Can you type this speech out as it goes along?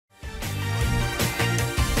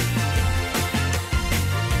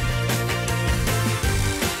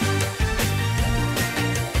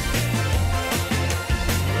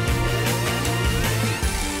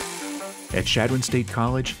At Chadron State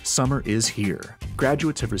College, summer is here.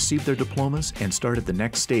 Graduates have received their diplomas and started the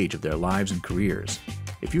next stage of their lives and careers.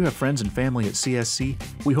 If you have friends and family at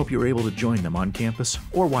CSC, we hope you're able to join them on campus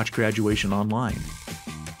or watch graduation online.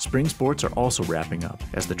 Spring sports are also wrapping up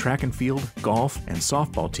as the track and field, golf, and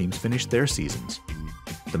softball teams finish their seasons.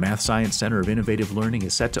 The Math Science Center of Innovative Learning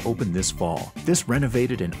is set to open this fall. This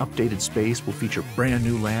renovated and updated space will feature brand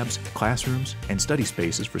new labs, classrooms, and study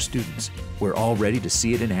spaces for students. We're all ready to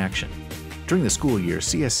see it in action. During the school year,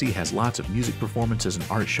 CSC has lots of music performances and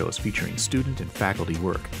art shows featuring student and faculty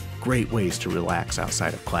work. Great ways to relax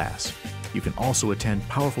outside of class. You can also attend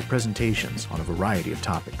powerful presentations on a variety of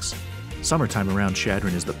topics. Summertime around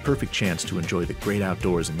Chadron is the perfect chance to enjoy the great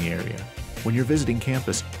outdoors in the area. When you're visiting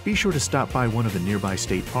campus, be sure to stop by one of the nearby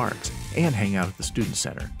state parks and hang out at the Student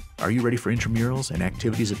Center. Are you ready for intramurals and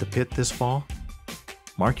activities at the pit this fall?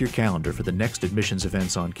 Mark your calendar for the next admissions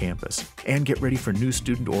events on campus and get ready for new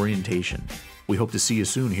student orientation. We hope to see you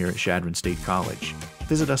soon here at Chadron State College.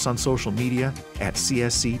 Visit us on social media at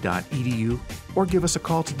csc.edu or give us a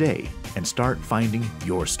call today and start finding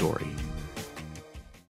your story.